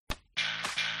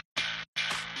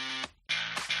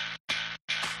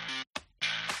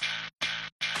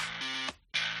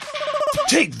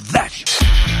Take that!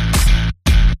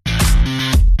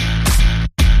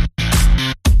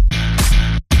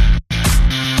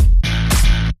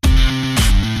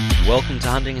 Welcome to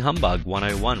Hunting Humbug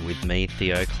 101 with me,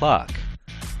 Theo Clark.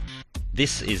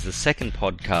 This is the second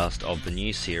podcast of the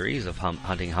new series of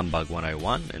Hunting Humbug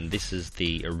 101, and this is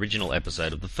the original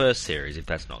episode of the first series, if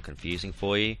that's not confusing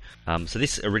for you. So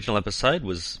this original episode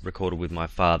was recorded with my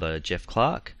father, Jeff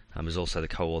Clark, who's also the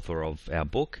co-author of our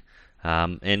book.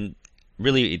 And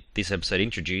really, this episode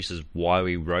introduces why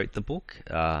we wrote the book,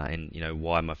 and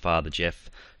why my father,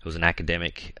 Jeff, who was an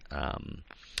academic,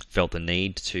 felt the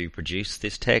need to produce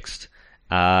this text.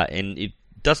 And it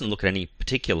doesn't look at any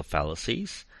particular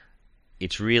fallacies.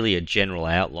 It's really a general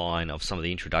outline of some of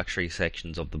the introductory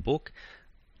sections of the book,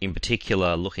 in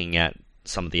particular looking at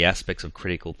some of the aspects of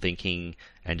critical thinking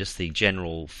and just the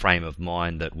general frame of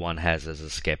mind that one has as a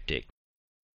skeptic.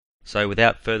 So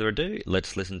without further ado,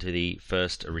 let's listen to the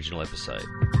first original episode.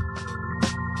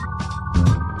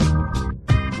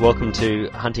 Welcome to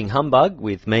Hunting Humbug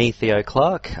with me, Theo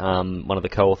Clark, one of the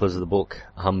co-authors of the book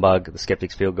Humbug, The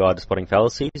Skeptic's Field Guide to Spotting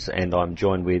Fallacies, and I'm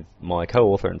joined with my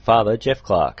co-author and father, Jeff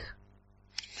Clark.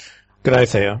 Good day,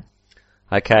 Theo.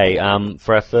 Okay,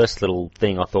 for our first little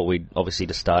thing, I thought we'd obviously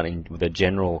just start in with a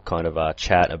general kind of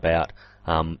chat about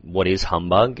what is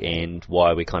humbug and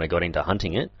why we kind of got into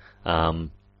hunting it.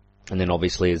 And then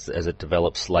obviously as it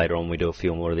develops later on, we do a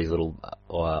few more of these little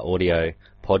audio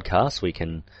podcasts. We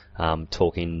can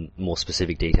talk in more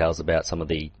specific details about some of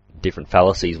the different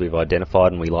fallacies we've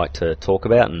identified and we like to talk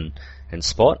about and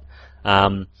spot.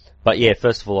 But yeah,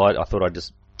 first of all, I thought I'd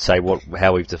just say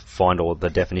how we've defined or the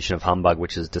definition of humbug,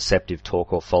 which is deceptive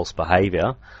talk or false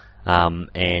behaviour,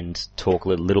 and talk a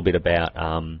little bit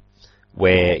about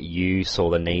where you saw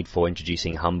the need for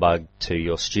introducing humbug to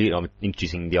your student,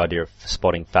 introducing the idea of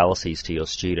spotting fallacies to your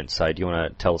students. So do you want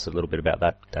to tell us a little bit about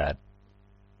that, Dad?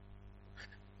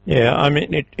 Yeah, I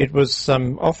mean, it was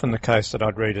often the case that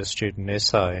I'd read a student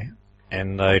essay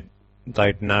and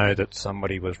they'd know that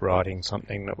somebody was writing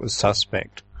something that was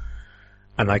suspect,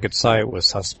 and they could say it was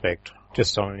suspect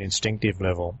just on an instinctive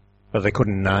level, but they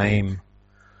couldn't name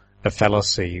a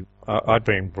fallacy. I'd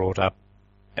been brought up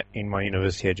in my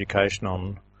university education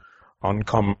on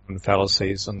common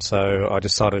fallacies, and so I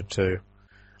decided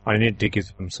I needed to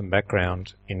give them some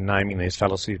background in naming these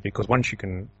fallacies, because once you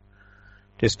can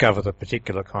discover the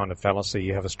particular kind of fallacy,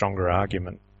 you have a stronger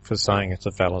argument for saying it's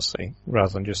a fallacy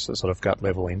rather than just a sort of gut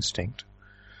level instinct.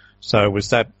 So it was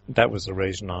that was the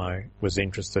reason I was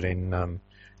interested in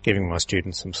giving my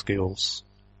students some skills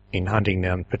in hunting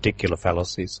down particular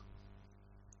fallacies.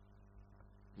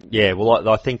 Yeah, well,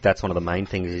 I think that's one of the main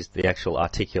things is the actual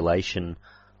articulation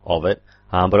of it.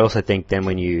 But I also think then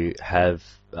when you have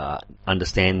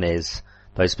understand there's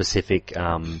those specific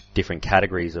different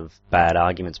categories of bad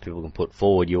arguments people can put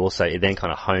forward, it then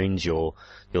kind of hones your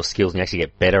skills and you actually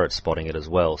get better at spotting it as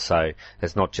well. So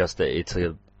it's not just that it's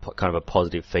a kind of a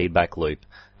positive feedback loop.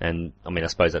 And I mean, I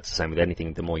suppose that's the same with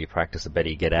anything. The more you practice, the better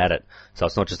you get at it. So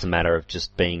it's not just a matter of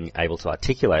just being able to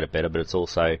articulate it better, but it's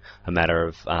also a matter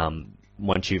of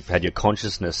once you've had your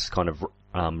consciousness kind of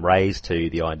raised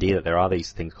to the idea that there are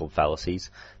these things called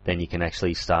fallacies, then you can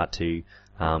actually start to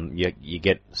you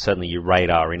get certainly your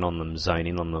radar in on them, zone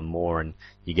in on them more, and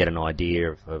you get an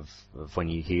idea of when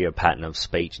you hear a pattern of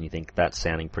speech and you think that's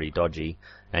sounding pretty dodgy,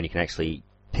 and you can actually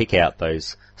pick out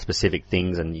those specific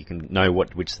things, and you can know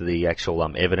which of the actual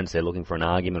evidence they're looking for an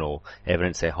argument or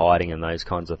evidence they're hiding and those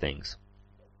kinds of things.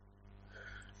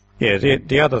 Yeah,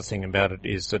 the other thing about it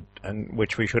is that, and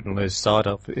which we shouldn't lose sight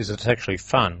of, is it's actually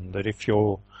fun. That if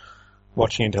you're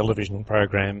watching a television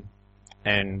program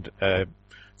and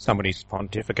somebody's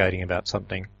pontificating about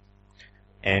something,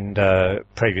 and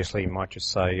previously you might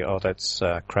just say, "Oh, that's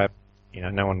crap,"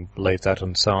 no one believes that,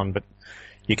 and so on. But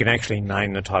you can actually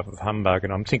name the type of humbug.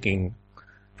 And I'm thinking,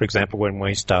 for example, when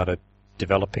we started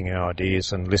developing our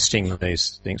ideas and listing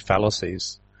these things,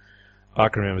 fallacies, I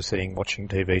can remember sitting watching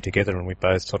TV together and we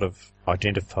both sort of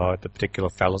identified the particular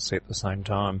fallacy at the same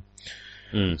time.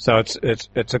 So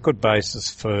it's a good basis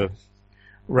for,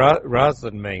 rather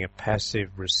than being a passive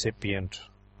recipient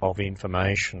of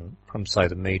information from, say,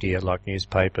 the media like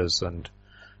newspapers and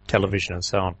television and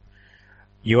so on,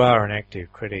 you are an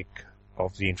active critic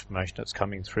of the information that's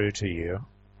coming through to you,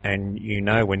 and you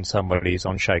know when somebody is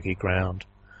on shaky ground.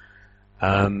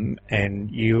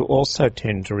 And you also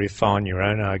tend to refine your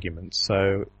own arguments,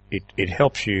 so it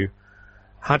helps you.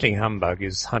 Hunting humbug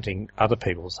is hunting other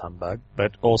people's humbug,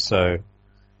 but also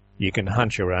you can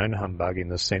hunt your own humbug in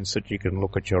the sense that you can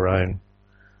look at your own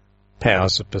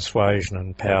powers of persuasion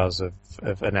and powers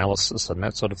of analysis and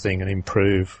that sort of thing and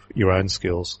improve your own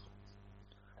skills.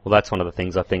 Well, that's one of the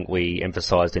things I think we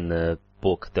emphasised in the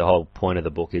book. The whole point of the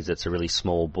book is it's a really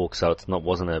small book, so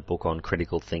wasn't a book on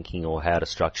critical thinking or how to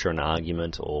structure an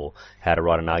argument or how to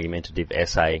write an argumentative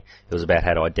essay. It was about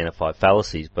how to identify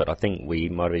fallacies, but I think we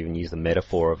might have even used the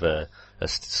metaphor of a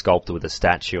sculptor with a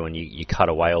statue, and you cut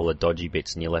away all the dodgy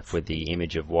bits and you're left with the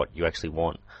image of what you actually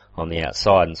want on the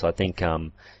outside. And so I think,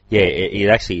 it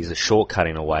actually is a shortcut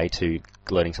in a way to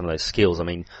learning some of those skills. I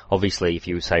mean, obviously, if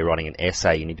you say writing an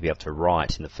essay, you need to be able to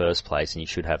write in the first place, and you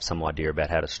should have some idea about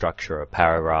how to structure a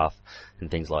paragraph and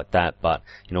things like that. But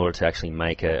in order to actually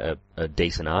make a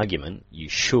decent argument, you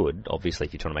should, obviously,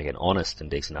 if you're trying to make an honest and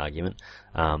decent argument,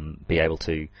 be able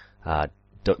to,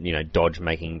 dodge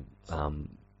making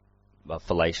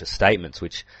fallacious statements,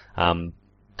 which kind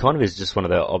of is just one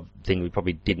of the things we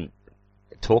probably didn't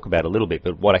talk about a little bit,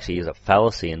 but what actually is a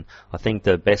fallacy. And I think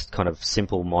the best kind of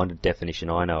simple-minded definition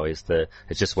I know is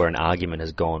it's just where an argument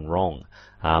has gone wrong.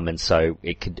 And so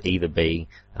it could either be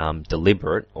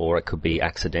deliberate or it could be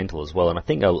accidental as well. And I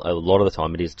think a lot of the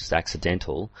time it is just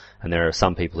accidental, and there are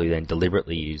some people who then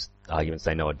deliberately use arguments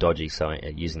they know are dodgy, so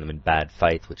using them in bad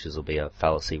faith, which will be a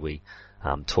fallacy we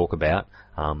talk about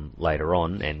later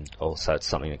on. And also it's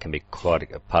something that can be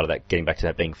quite a part of that, getting back to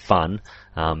that being fun.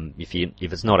 If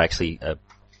it's not actually a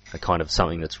kind of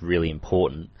something that's really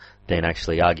important, then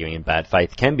actually arguing in bad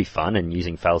faith can be fun, and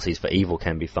using fallacies for evil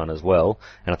can be fun as well.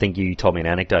 And I think you told me an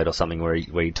anecdote or something where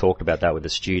you talked about that with a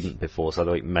student before, so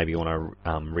maybe you want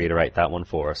to reiterate that one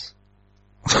for us.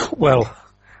 Well,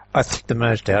 I think the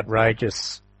most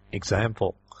outrageous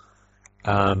example,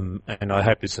 and I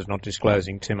hope this is not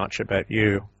disclosing too much about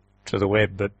you to the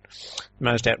web, but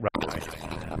most outrageous.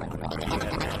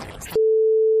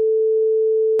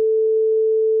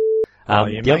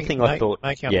 The other thing I thought, I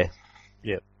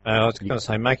was going to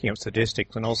say making up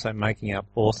statistics and also making up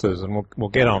authors, and we'll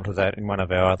get onto that in one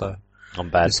of our other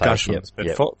discussions.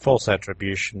 But false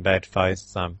attribution, bad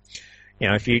faith.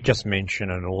 If you just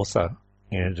mention an author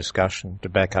in a discussion to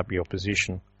back up your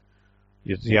position,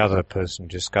 the other person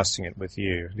discussing it with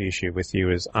you, the issue with you,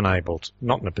 is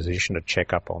not in a position to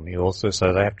check up on the author,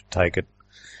 so they have to take it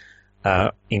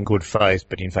in good faith,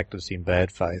 but in fact it's in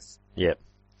bad faith. Yep.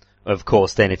 Of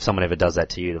course, then if someone ever does that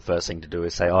to you, the first thing to do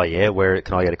is say, oh yeah, where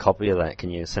can I get a copy of that? Can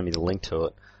you send me the link to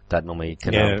it? That normally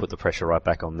can put the pressure right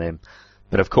back on them.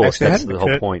 But of course, that's the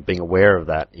whole point. Being aware of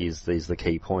that is the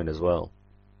key point as well.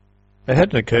 It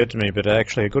hadn't occurred to me, but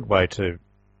actually a good way to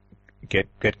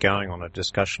get going on a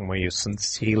discussion where you're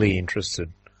sincerely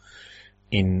interested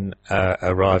in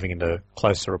arriving at a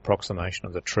closer approximation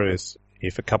of the truth.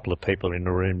 If a couple of people are in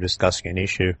a room discussing an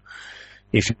issue,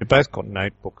 if you've both got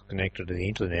notebooks connected to the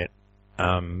internet,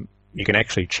 you can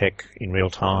actually check in real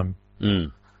time.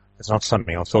 It's not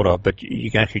something I thought of, but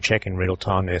you can actually check in real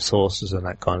time their sources and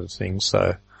that kind of thing.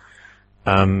 So,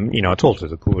 it's all to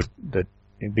the good that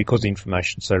because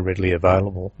information's so readily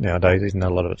available nowadays, isn't a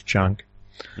lot of it's junk,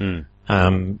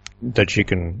 that you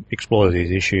can explore these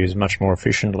issues much more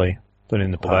efficiently than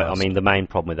in the past. I mean, the main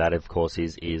problem with that, of course,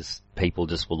 is people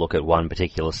just will look at one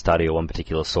particular study or one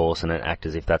particular source and act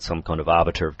as if that's some kind of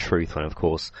arbiter of truth, when of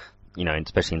course,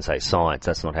 especially in, say, science,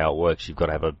 that's not how it works. You've got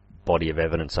to have a body of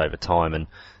evidence over time,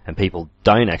 and people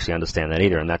don't actually understand that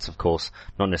either, and that's, of course,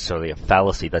 not necessarily a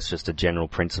fallacy, that's just a general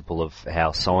principle of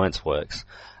how science works.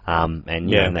 And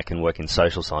that can work in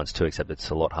social science too, except it's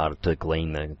a lot harder to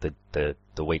glean the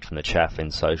wheat from the chaff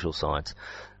in social science.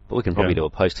 But we can probably do a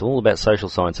post all about social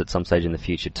science at some stage in the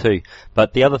future too.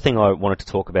 But the other thing I wanted to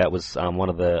talk about was one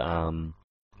of the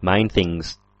main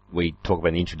things we talk about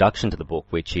in the introduction to the book,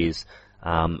 which is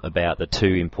about the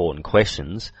two important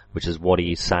questions, which is what are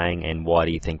you saying and why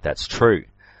do you think that's true?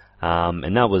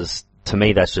 And that was, to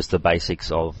me, that's just the basics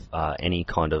of any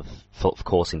kind of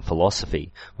course in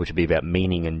philosophy, which would be about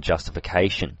meaning and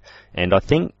justification. And I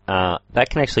think that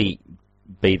can actually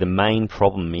be the main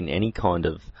problem in any kind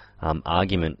of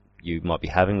argument you might be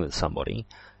having with somebody,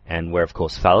 and where of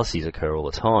course fallacies occur all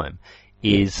the time,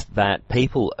 is that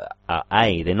people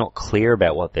they're not clear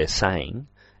about what they're saying,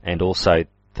 and also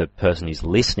the person who's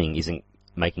listening isn't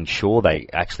making sure they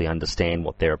actually understand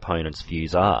what their opponent's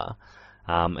views are.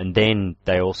 And then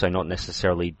they're also not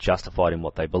necessarily justified in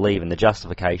what they believe, and the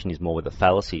justification is more where the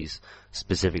fallacies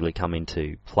specifically come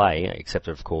into play, except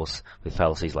of course with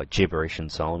fallacies like gibberish and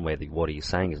so on, where the what are you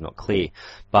saying is not clear.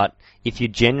 But if you're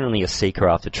genuinely a seeker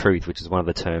after truth, which is one of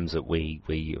the terms that we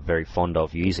are very fond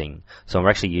of using, so we're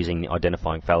actually using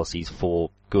identifying fallacies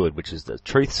for good, which is the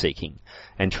truth seeking.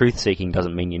 And truth seeking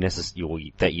doesn't mean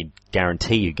that you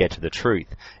guarantee you get to the truth.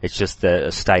 It's just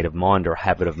a state of mind or a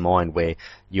habit of mind where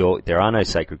there are no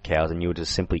sacred cows, and you're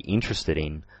just simply interested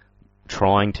in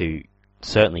trying to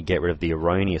certainly get rid of the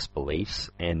erroneous beliefs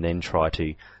and then try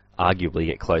to arguably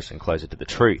get closer and closer to the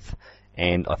truth.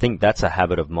 And I think that's a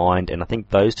habit of mind, and I think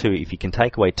those two, if you can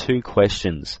take away two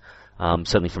questions,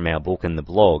 certainly from our book and the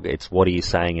blog, it's what are you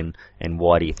saying and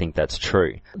why do you think that's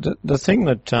true? The thing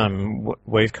that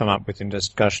we've come up with in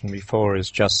discussion before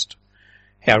is just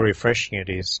how refreshing it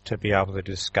is to be able to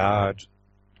discard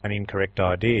an incorrect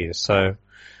idea. So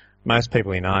most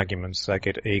people in arguments, they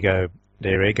get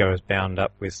their ego is bound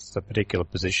up with the particular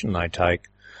position they take.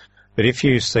 But if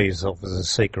you see yourself as a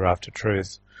seeker after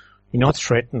truth, you're not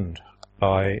threatened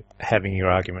by having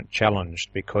your argument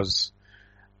challenged, because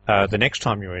the next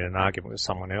time you're in an argument with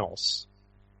someone else,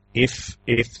 if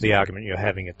the argument you're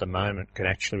having at the moment can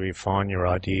actually refine your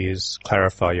ideas,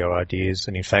 clarify your ideas,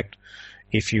 and in fact,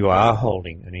 if you are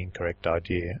holding an incorrect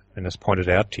idea and it's pointed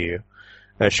out to you,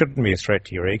 that shouldn't be a threat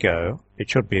to your ego. It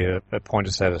should be a point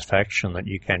of satisfaction that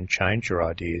you can change your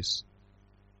ideas.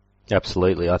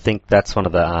 Absolutely. I think that's one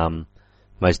of the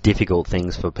most difficult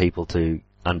things for people to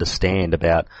understand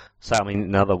about. So, I mean,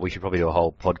 now that we should probably do a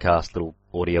whole podcast, little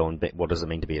audio on what does it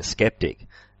mean to be a skeptic.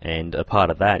 And a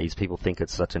part of that is people think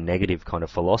it's such a negative kind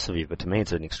of philosophy, but to me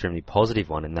it's an extremely positive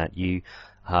one in that you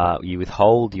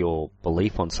withhold your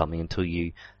belief on something until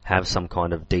you have some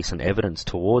kind of decent evidence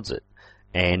towards it.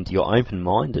 And you're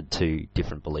open-minded to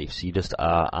different beliefs. You just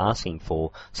are asking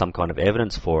for some kind of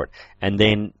evidence for it. And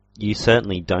then you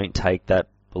certainly don't take that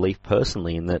belief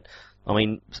personally in that, I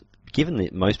mean, given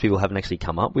that most people haven't actually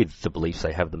come up with the beliefs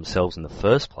they have themselves in the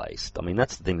first place, I mean,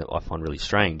 that's the thing that I find really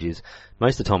strange is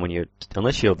most of the time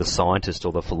unless you're the scientist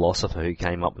or the philosopher who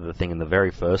came up with the thing in the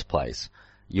very first place,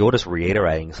 you're just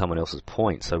reiterating someone else's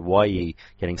point. So why are you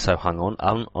getting so hung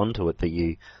onto it that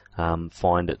you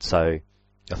find it so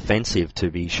offensive to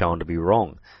be shown to be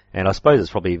wrong? And I suppose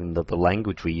it's probably even the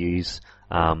language we use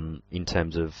in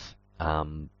terms of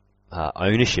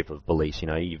ownership of beliefs. You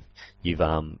know, you've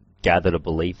gathered a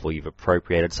belief, or you've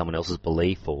appropriated someone else's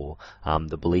belief, or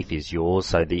the belief is yours.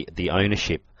 So the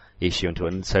ownership issue into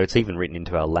it, and so it's even written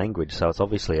into our language. So it's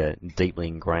obviously a deeply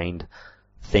ingrained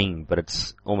thing, but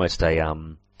it's almost a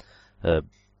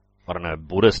I don't know,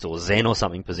 Buddhist or Zen or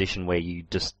something position where you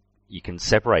can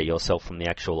separate yourself from the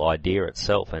actual idea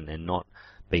itself and not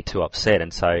be too upset.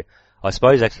 And so I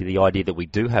suppose actually the idea that we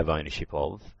do have ownership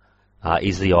of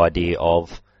is the idea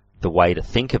of the way to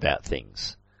think about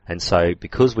things. And so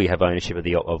because we have ownership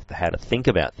of how to think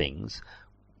about things,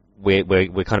 we're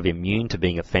kind of immune to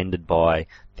being offended by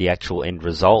the actual end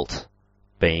result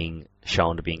being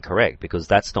shown to be incorrect, because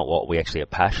that's not what we actually are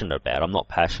passionate about. I'm not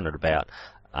passionate about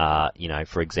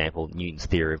for example, Newton's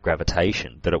theory of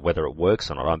gravitation, whether it works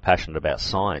or not. I'm passionate about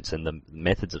science and the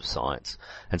methods of science.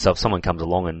 And so if someone comes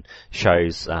along and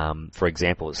shows, for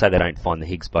example, say they don't find the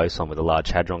Higgs boson with a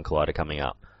Large Hadron Collider coming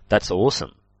up, that's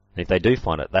awesome. And if they do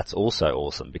find it, that's also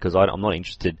awesome, because I'm not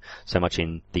interested so much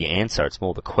in the answer, it's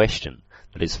more the question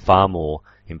that is far more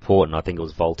important. I think it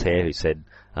was Voltaire who said,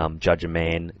 judge a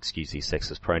man, excuse his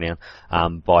sexist pronoun,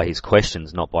 by his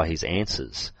questions, not by his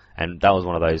answers. And that was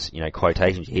one of those,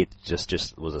 quotations you hit,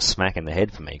 just was a smack in the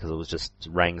head for me, because it was just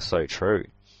rang so true.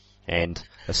 And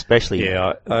especially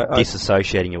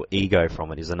disassociating your ego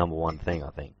from it is the number one thing,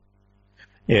 I think.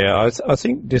 Yeah, I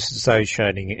think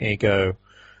disassociating ego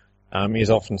is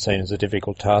often seen as a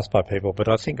difficult task by people, but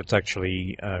I think it's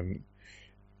actually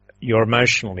you're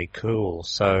emotionally cool.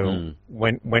 So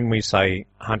when we say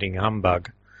hunting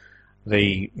humbug,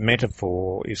 the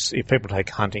metaphor is, if people take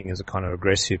hunting as a kind of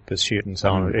aggressive pursuit and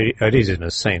so on, it is in a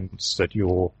sense that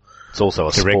you're. It's also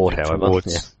a sport, however.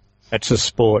 Yeah. It's a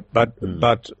sport, but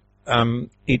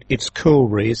it's cool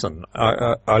reason.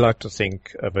 I like to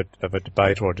think of a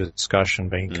debate or a discussion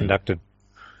being conducted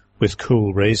with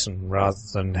cool reason rather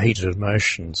than heated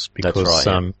emotions, because that's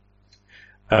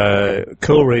right,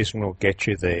 cool reason will get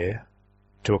you there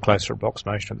to a closer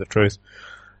approximation of the truth.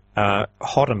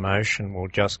 Hot emotion will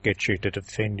just get you to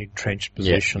defend entrenched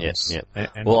positions. Yeah. I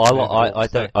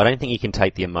don't think you can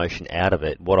take the emotion out of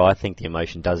it. What I think the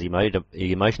emotion does, the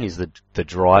emotion is the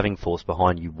driving force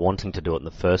behind you wanting to do it in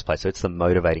the first place. So it's the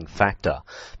motivating factor.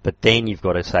 But then you've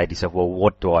got to say to yourself, well,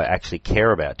 what do I actually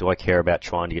care about? Do I care about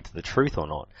trying to get to the truth or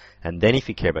not? And then if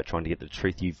you care about trying to get to the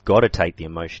truth, you've got to take the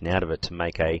emotion out of it to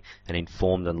make an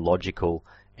informed and logical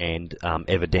and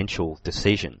evidential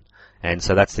decision. And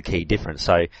so that's the key difference.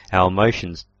 So our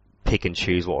emotions pick and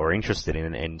choose what we're interested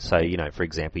in. And so, for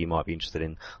example, you might be interested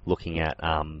in looking at,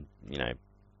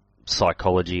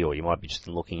 psychology, or you might be interested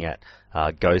in looking at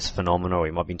ghost phenomena, or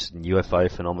you might be interested in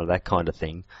UFO phenomena, that kind of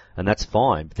thing. And that's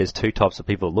fine. But there's two types of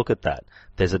people who look at that.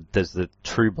 There's the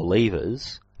true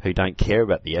believers who don't care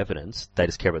about the evidence. They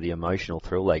just care about the emotional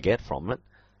thrill they get from it.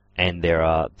 and there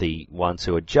are the ones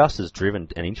who are just as driven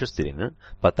and interested in it,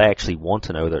 but they actually want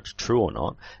to know whether it's true or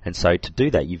not. And so to do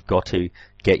that, you've got to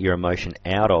get your emotion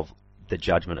out of the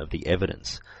judgment of the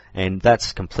evidence. And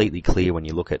that's completely clear when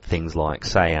you look at things like,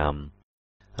 say,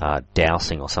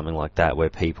 dowsing or something like that, where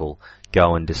people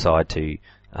go and decide to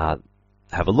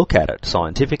have a look at it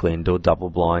scientifically and do a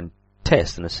double-blind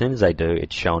test. And as soon as they do,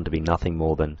 it's shown to be nothing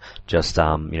more than just the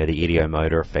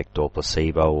ideomotor effect or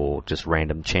placebo or just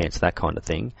random chance, that kind of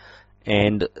thing.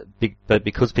 But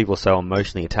because people are so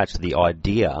emotionally attached to the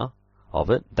idea of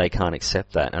it, they can't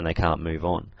accept that and they can't move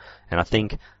on. And I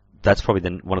think that's probably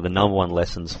one of the number one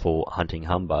lessons for hunting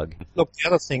humbug. Look, the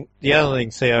other thing,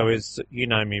 Theo, is that you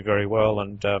know me very well,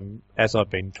 and as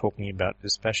I've been talking about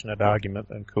dispassionate argument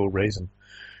and cool reason,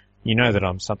 you know that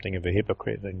I'm something of a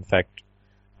hypocrite. In fact,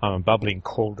 I'm a bubbling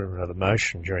cauldron of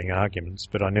emotion during arguments,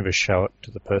 but I never show it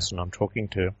to the person I'm talking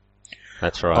to.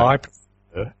 That's right. I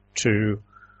prefer to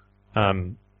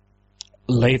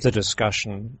leave the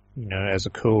discussion, as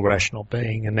a cool, rational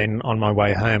being, and then on my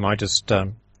way home, I just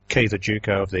key the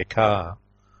Duco of their car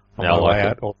on my way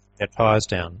out or get tyres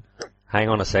down. Hang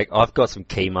on a sec. I've got some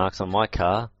key marks on my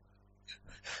car.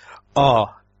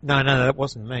 Oh, no, that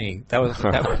wasn't me. That was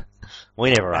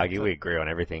We never argue. We agree on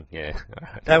everything. Yeah.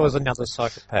 That was another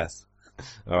psychopath.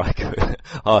 All right, good.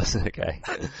 Oh, okay.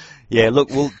 Yeah, look,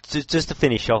 well, just to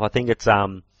finish off, I think it's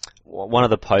one of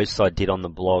the posts I did on the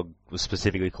blog was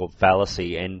specifically called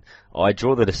Fallacy, and I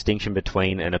draw the distinction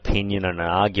between an opinion and an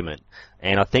argument.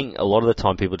 And I think a lot of the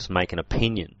time people just make an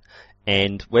opinion.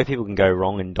 And where people can go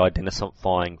wrong in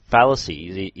identifying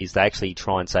fallacies is they actually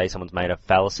try and say someone's made a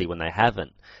fallacy when they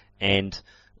haven't. And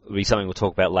it'll be something we'll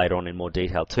talk about later on in more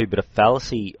detail too, but a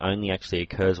fallacy only actually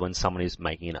occurs when someone is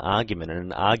making an argument, and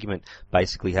an argument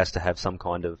basically has to have some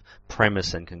kind of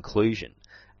premise and conclusion.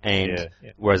 And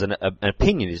whereas an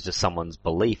opinion is just someone's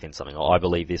belief in something. I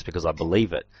believe this because I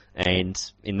believe it. And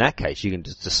in that case, you can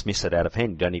just dismiss it out of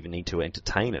hand. You don't even need to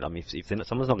entertain it. I mean, if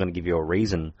someone's not going to give you a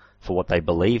reason for what they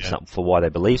believe, for why they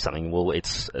believe something, well,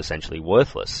 it's essentially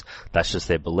worthless. That's just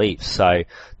their belief. So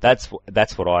that's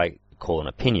what I call an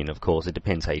opinion. Of course, it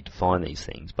depends how you define these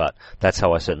things, but that's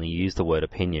how I certainly use the word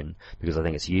opinion, because I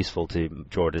think it's useful to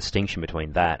draw a distinction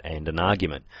between that and an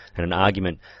argument. And an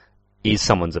argument is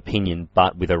someone's opinion,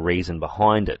 but with a reason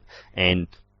behind it. And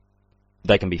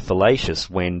they can be fallacious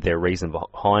when their reason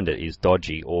behind it is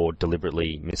dodgy or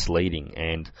deliberately misleading.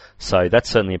 And so that's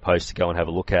certainly a post to go and have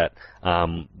a look at,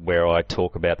 where I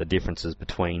talk about the differences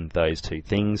between those two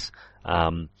things.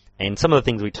 And some of the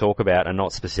things we talk about are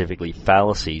not specifically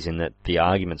fallacies in that the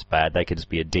argument's bad. They could just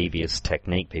be a devious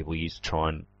technique people use to try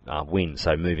and win.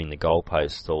 So moving the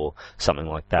goalposts or something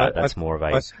like that, that's more of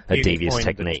a devious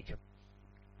technique.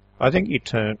 I think you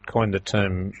coined the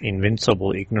term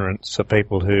invincible ignorance for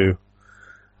people who...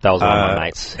 That was one of my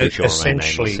mates.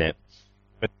 Essentially,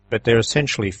 but they're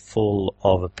essentially full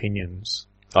of opinions.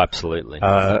 Absolutely.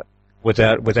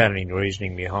 Without any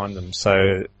reasoning behind them.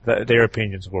 So their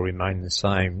opinions will remain the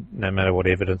same no matter what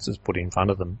evidence is put in front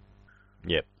of them.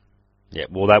 Yep. Yeah,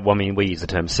 well, we use the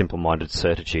term simple-minded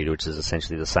certitude, which is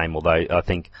essentially the same, although I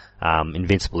think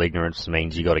invincible ignorance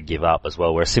means you got to give up as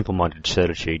well, whereas simple-minded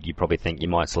certitude, you probably think you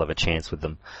might still have a chance with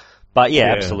them. But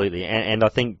yeah. Absolutely, and I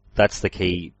think that's the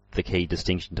key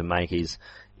distinction to make is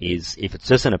if it's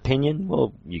just an opinion,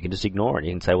 well, you can just ignore it.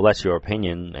 You can say, well, that's your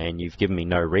opinion, and you've given me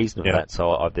no reason for that,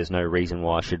 so there's no reason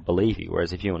why I should believe you.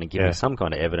 Whereas if you want to give me some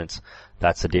kind of evidence,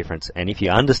 that's the difference. And if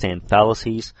you understand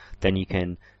fallacies, then you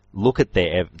can look at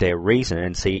their reason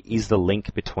and see, is the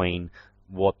link between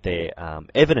what their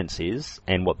evidence is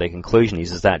and what their conclusion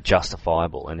is that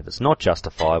justifiable? And if it's not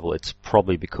justifiable, it's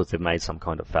probably because they've made some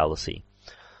kind of fallacy.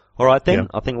 All right then,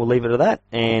 I think we'll leave it at that,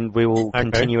 and we will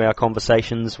continue our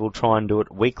conversations. We'll try and do it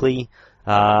weekly,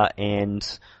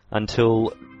 and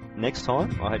until next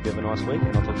time, I hope you have a nice week,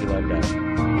 and I'll talk to you later, Dave.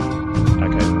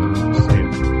 Okay, see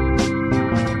you.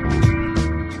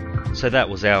 So that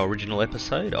was our original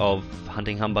episode of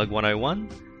Hunting Humbug 101.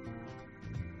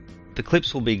 The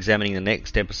clips we'll be examining the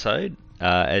next episode,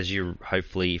 as you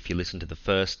hopefully, if you listen to the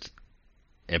first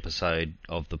episode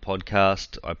of the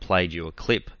podcast, I played you a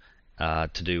clip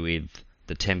to do with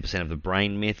the 10% of the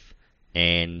brain myth,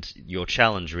 and your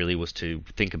challenge really was to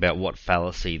think about what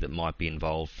fallacy that might be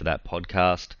involved for that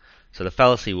podcast. So the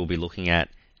fallacy we'll be looking at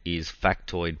is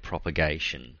factoid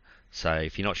propagation. So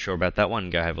if you're not sure about that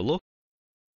one, go have a look.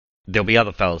 There'll be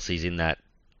other fallacies in that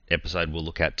episode we'll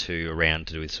look at too, around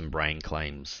to do with some brain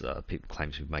claims,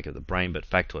 claims we make of the brain, but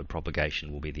factoid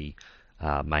propagation will be the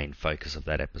main focus of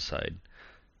that episode.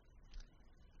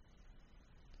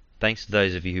 Thanks to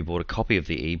those of you who bought a copy of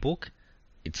the ebook.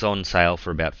 It's on sale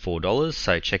for about $4,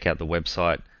 so check out the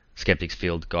website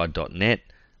skepticsfieldguide.net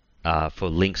for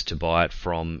links to buy it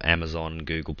from Amazon,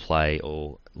 Google Play,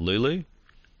 or Lulu.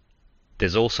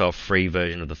 There's also a free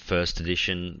version of the first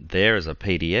edition there as a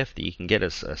PDF that you can get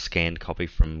as a scanned copy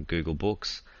from Google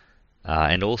Books.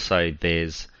 And also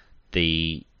there's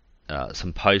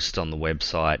some posts on the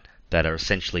website that are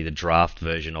essentially the draft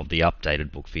version of the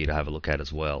updated book for you to have a look at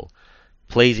as well.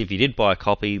 Please, if you did buy a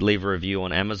copy, leave a review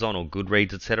on Amazon or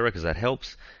Goodreads, etc., because that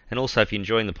helps. And also, if you're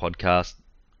enjoying the podcast,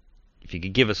 if you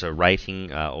could give us a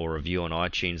rating or review on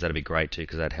iTunes, that'd be great too,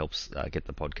 because that helps get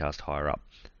the podcast higher up.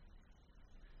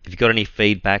 If you've got any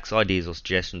feedbacks, ideas or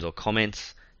suggestions or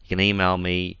comments, you can email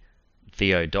me,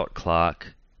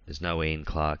 theo.clark, there's no E in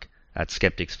Clark, at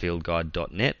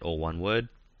skepticsfieldguide.net, all one word,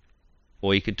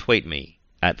 or you could tweet me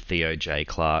at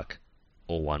theojclark,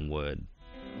 all one word.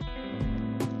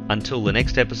 Until the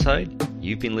next episode,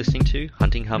 you've been listening to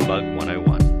Hunting Humbug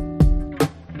 101.